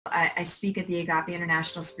I speak at the Agape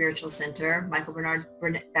International Spiritual Center. Michael Bernard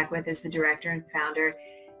Beckwith is the director and founder.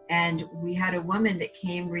 And we had a woman that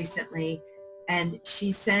came recently, and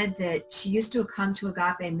she said that she used to come to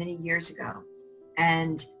Agape many years ago.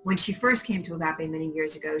 And when she first came to Agape many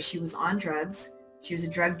years ago, she was on drugs, she was a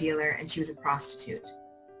drug dealer, and she was a prostitute.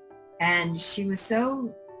 And she was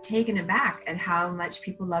so taken aback at how much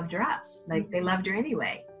people loved her up. Like, they loved her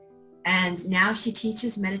anyway. And now she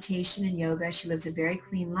teaches meditation and yoga. She lives a very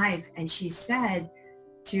clean life. And she said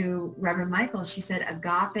to Reverend Michael, she said,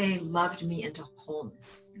 Agape loved me into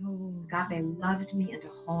wholeness. Agape loved me into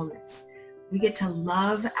wholeness. We get to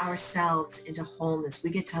love ourselves into wholeness. We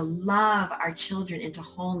get to love our children into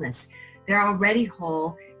wholeness. They're already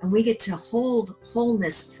whole, and we get to hold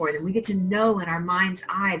wholeness for them. We get to know in our mind's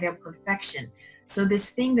eye their perfection. So this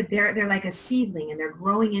thing that they're like a seedling and they're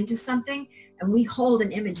growing into something, and we hold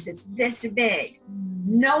an image that's this big,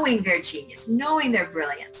 knowing their genius, knowing their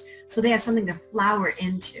brilliance, so they have something to flower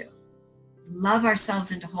into. Love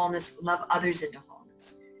ourselves into wholeness, love others into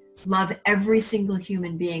wholeness. Love every single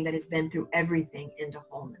human being that has been through everything into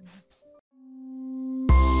wholeness.